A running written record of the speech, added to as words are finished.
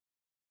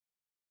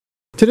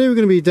Today we're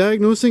going to be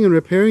diagnosing and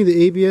repairing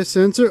the ABS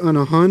sensor on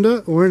a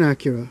Honda or an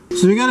Acura.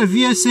 So we got a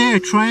VSA, a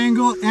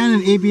triangle, and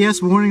an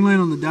ABS warning light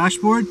on the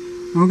dashboard,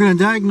 and we're going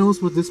to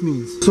diagnose what this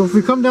means. So if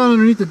we come down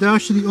underneath the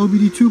dash to the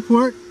OBDII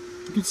port,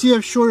 you can see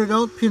I've shorted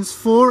out pins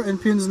 4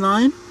 and pins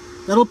 9.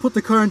 That'll put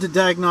the car into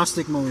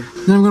diagnostic mode.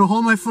 Then I'm going to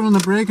hold my foot on the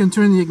brake and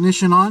turn the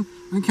ignition on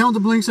and count the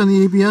blinks on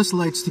the ABS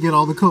lights to get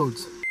all the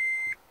codes.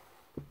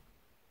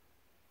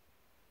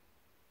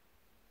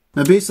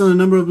 Now based on the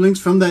number of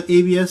blinks from that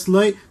ABS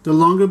light, the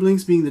longer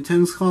blinks being the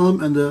tens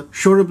column and the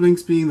shorter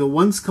blinks being the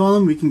ones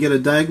column, we can get a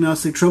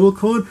diagnostic trouble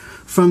code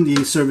from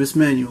the service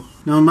manual.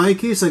 Now in my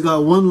case, I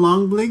got 1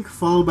 long blink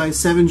followed by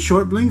 7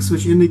 short blinks,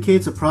 which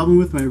indicates a problem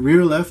with my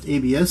rear left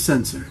ABS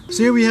sensor.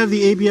 So here we have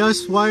the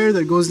ABS wire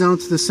that goes down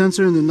to the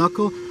sensor in the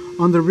knuckle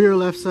on the rear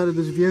left side of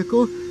this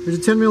vehicle. There's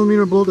a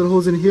 10mm bolt that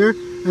holds in here,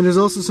 and there's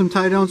also some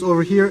tie downs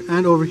over here,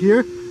 and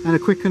a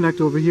quick connect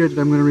over here that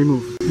I'm going to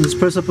remove. Let's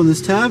press up on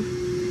this tab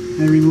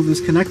and remove this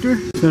connector.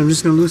 So I'm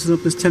just going to loosen up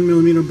this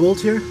 10mm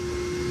bolt here.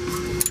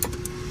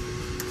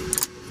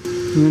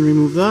 And then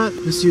remove that.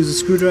 Just use a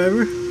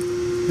screwdriver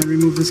and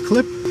remove this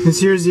clip. This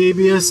here is the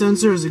ABS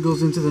sensor as it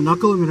goes into the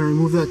knuckle. I'm going to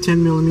remove that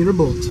 10mm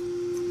bolt.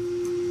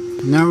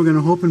 And now we're going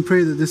to hope and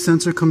pray that this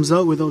sensor comes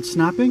out without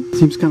snapping. It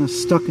seems kind of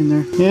stuck in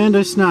there. And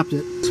I snapped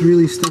it. It's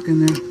really stuck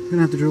in there. I'm going to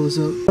have to drill this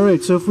out.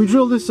 Alright, so if we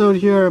drill this out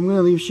here, I'm going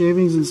to leave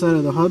shavings inside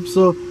of the hub.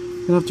 So I'm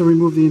going to have to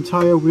remove the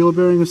entire wheel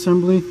bearing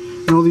assembly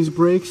and all these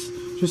brakes,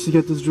 just to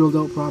get this drilled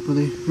out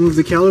properly. Remove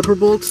the caliper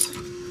bolts,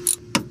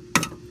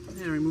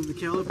 and remove the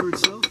caliper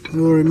itself.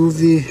 We'll remove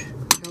the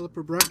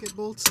caliper bracket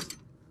bolts.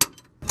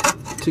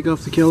 Take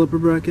off the caliper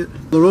bracket.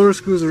 The rotor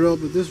screws are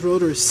out, but this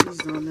rotor is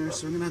seized on there,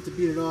 so I'm going to have to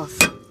beat it off.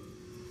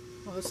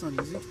 Oh, that's not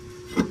easy.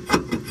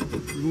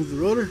 Remove the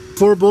rotor.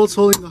 4 bolts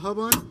holding the hub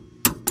on.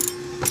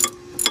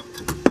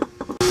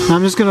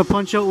 I'm just going to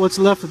punch out what's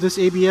left of this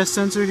ABS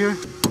sensor here.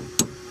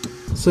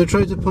 So I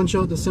tried to punch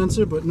out the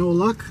sensor, but no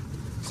luck.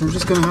 So I'm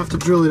just going to have to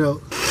drill it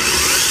out.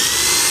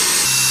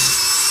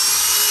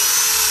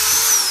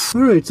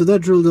 Alright, so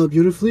that drilled out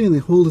beautifully and the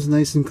hole is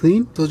nice and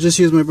clean. So I'll just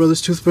use my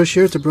brother's toothbrush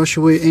here to brush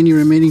away any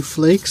remaining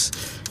flakes,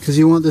 because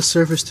you want the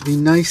surface to be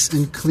nice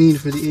and clean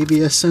for the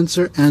ABS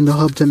sensor and the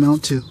hub to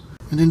mount to.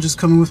 And then just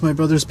come in with my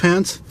brother's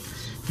pants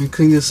and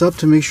clean this up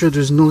to make sure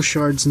there's no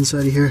shards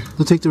inside of here.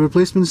 I'll take the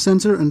replacement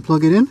sensor and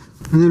plug it in,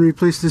 and then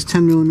replace this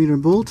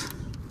 10mm bolt.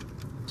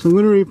 So I'm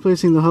going to be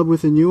replacing the hub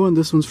with a new one.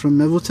 This one's from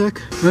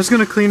Mevotech. I'm just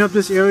going to clean up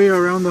this area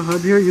around the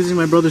hub here using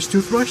my brother's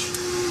toothbrush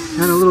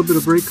and a little bit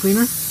of brake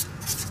cleaner.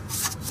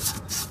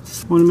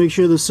 Want to make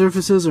sure the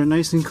surfaces are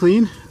nice and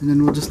clean, and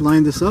then we'll just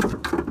line this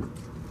up.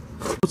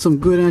 Put some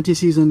good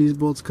anti-seize on these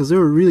bolts because they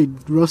were really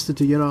rusted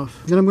to get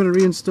off. Then I'm going to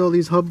reinstall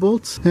these hub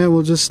bolts, and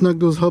we'll just snug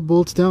those hub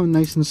bolts down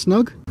nice and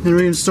snug. And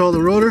reinstall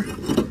the rotor.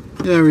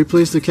 Yeah,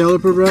 replace the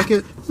caliper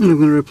bracket, and I'm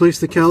going to replace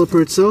the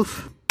caliper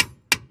itself.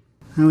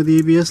 Now with the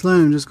ABS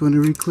line, I'm just going to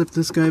reclip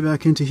this guy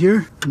back into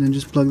here and then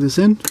just plug this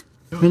in.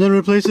 And then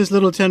replace this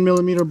little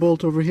 10mm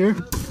bolt over here.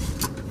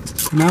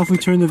 Now if we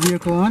turn the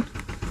vehicle on,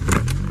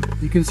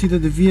 you can see that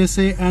the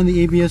VSA and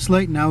the ABS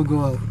light now go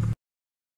out.